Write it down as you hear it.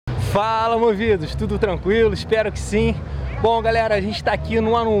Fala, movidos, tudo tranquilo? Espero que sim. Bom, galera, a gente está aqui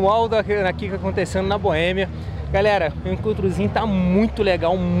no anual aqui que acontecendo na Boêmia. Galera, o encontrozinho tá muito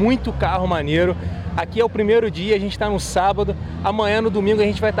legal, muito carro maneiro. Aqui é o primeiro dia, a gente está no sábado. Amanhã, no domingo, a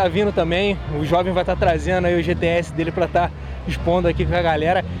gente vai estar vindo também. O jovem vai estar trazendo aí o GTS dele para estar expondo aqui com a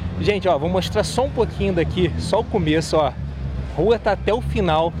galera. Gente, ó, vou mostrar só um pouquinho daqui, só o começo, ó. A rua tá até o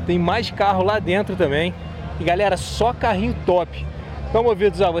final, tem mais carro lá dentro também. E galera, só carrinho top. Então,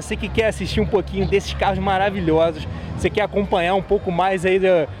 movidos, ó, você que quer assistir um pouquinho desses carros maravilhosos, você quer acompanhar um pouco mais aí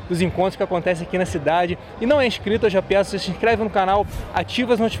dos encontros que acontecem aqui na cidade e não é inscrito, eu já peço, você se inscreve no canal,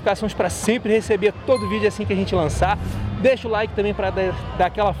 ativa as notificações para sempre receber todo vídeo assim que a gente lançar. Deixa o like também para dar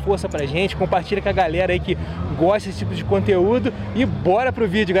aquela força pra gente, compartilha com a galera aí que gosta desse tipo de conteúdo e bora pro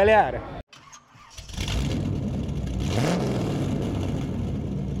vídeo, galera!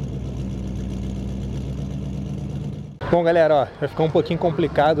 Bom, galera, ó, vai ficar um pouquinho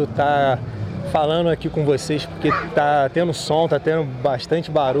complicado tá falando aqui com vocês porque tá tendo som, tá tendo bastante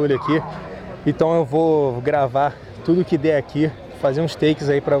barulho aqui. Então eu vou gravar tudo que der aqui, fazer uns takes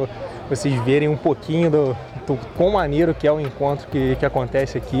aí para vocês verem um pouquinho do quão maneiro que é o encontro que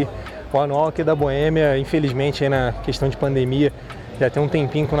acontece aqui. O anual aqui da Boêmia, infelizmente aí na questão de pandemia, já tem um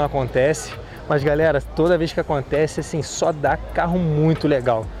tempinho que não acontece. Mas galera, toda vez que acontece, assim, só dá carro muito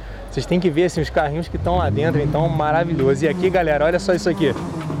legal. Vocês têm que ver assim, os carrinhos que estão lá dentro, então maravilhoso. E aqui, galera, olha só isso aqui.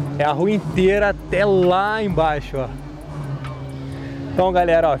 É a rua inteira até lá embaixo, ó. Então,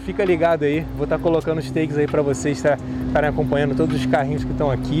 galera, ó, fica ligado aí. Vou estar colocando os takes aí para vocês estarem acompanhando todos os carrinhos que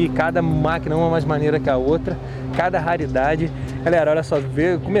estão aqui. Cada máquina uma mais maneira que a outra. Cada raridade. Galera, olha só,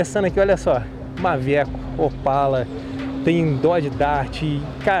 começando aqui, olha só. Maveco, Opala, tem Dodge Dart.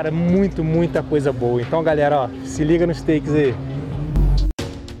 Cara, muita coisa boa. Então, galera, ó, se liga nos takes aí.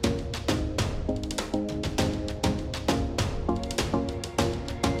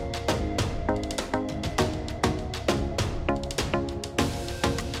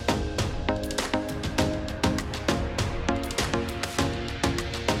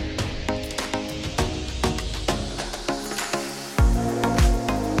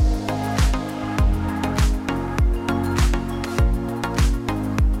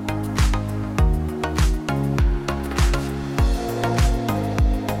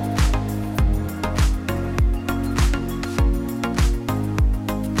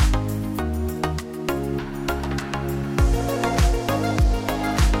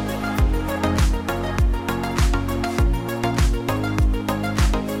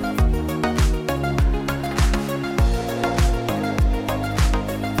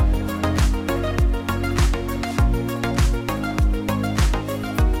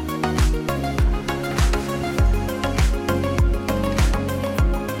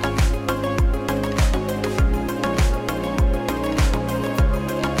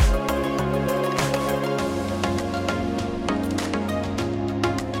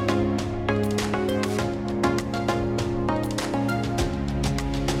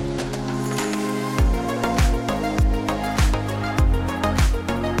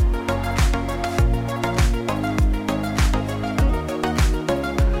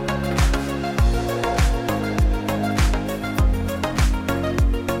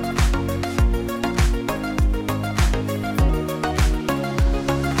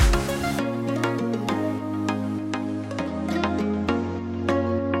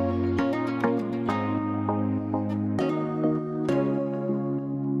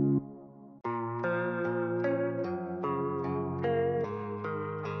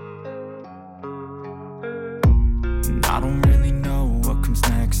 I don't really know what comes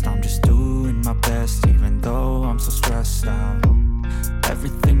next. I'm just doing my best, even though I'm so stressed out.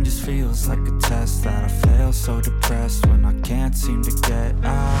 Everything just feels like a test that I fail, so depressed when I can't seem to get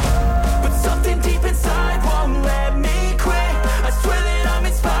out. But something deep inside won't let me quit. I swear that I'm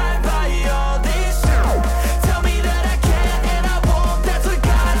inspired by all this shit. Tell me that I can't and I won't. That's what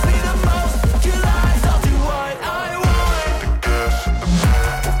guides me the most. Your lies, I'll do what I want.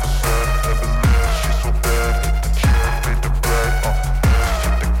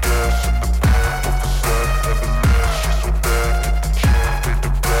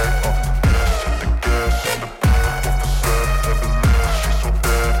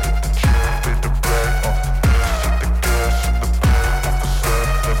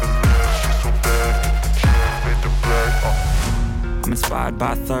 I'm inspired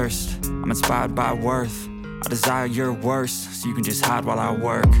by thirst, I'm inspired by worth. I desire your worst, so you can just hide while I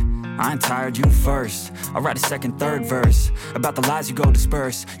work. I ain't tired, you first. I'll write a second, third verse about the lies you go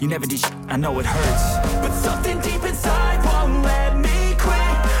disperse. You never did shit, I know it hurts. But something deep inside won't let me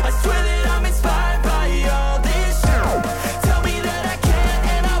quit. I swear that I'm inspired by all this shit. Tell me that I can't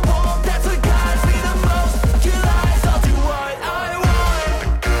and I won't.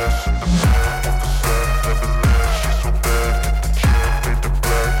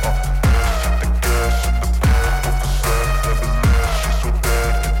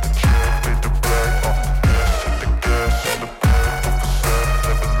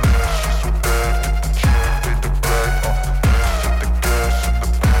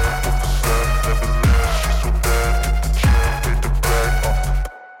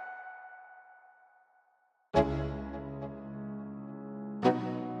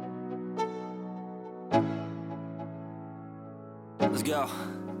 Let's go.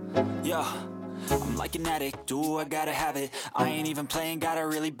 Yo, I'm like an addict, do I gotta have it. I ain't even playing, got a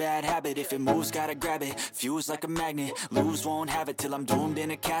really bad habit. If it moves, gotta grab it, fuse like a magnet. Lose, won't have it till I'm doomed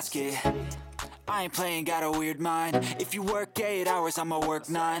in a casket. I ain't playing, got a weird mind. If you work 8 hours, I'ma work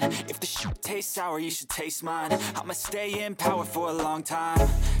 9. If the shit tastes sour, you should taste mine. I'ma stay in power for a long time.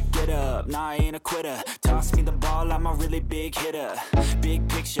 Get up, nah, I ain't a quitter. Toss me the ball, I'm a really big hitter. Big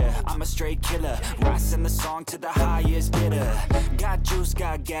picture, I'm a straight killer. Rising the song to the highest bidder. Got juice,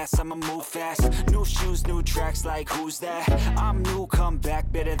 got gas, I'ma move fast. New shoes, new tracks, like who's that? I'm new, come back,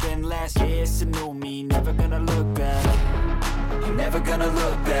 better than last. Yeah, it's a new me, never gonna look back. I'm never gonna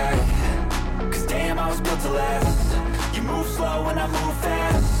look back. Cause damn, I was built to last. You move slow and I move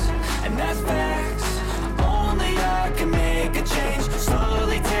fast, and that's facts. Only I can make a change.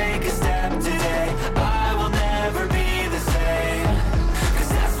 Slowly take a step today. I will never be the same. Cause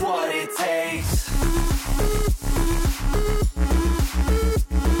that's what it takes.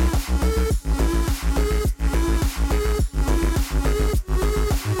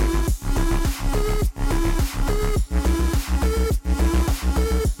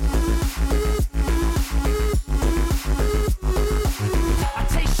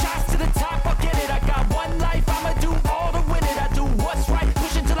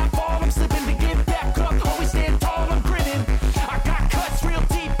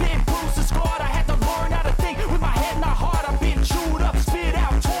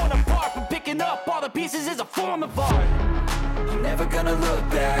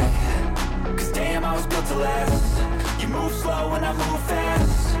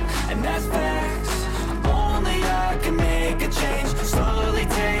 And that's facts. Only I can make a change. Slowly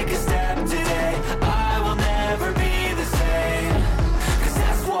take a step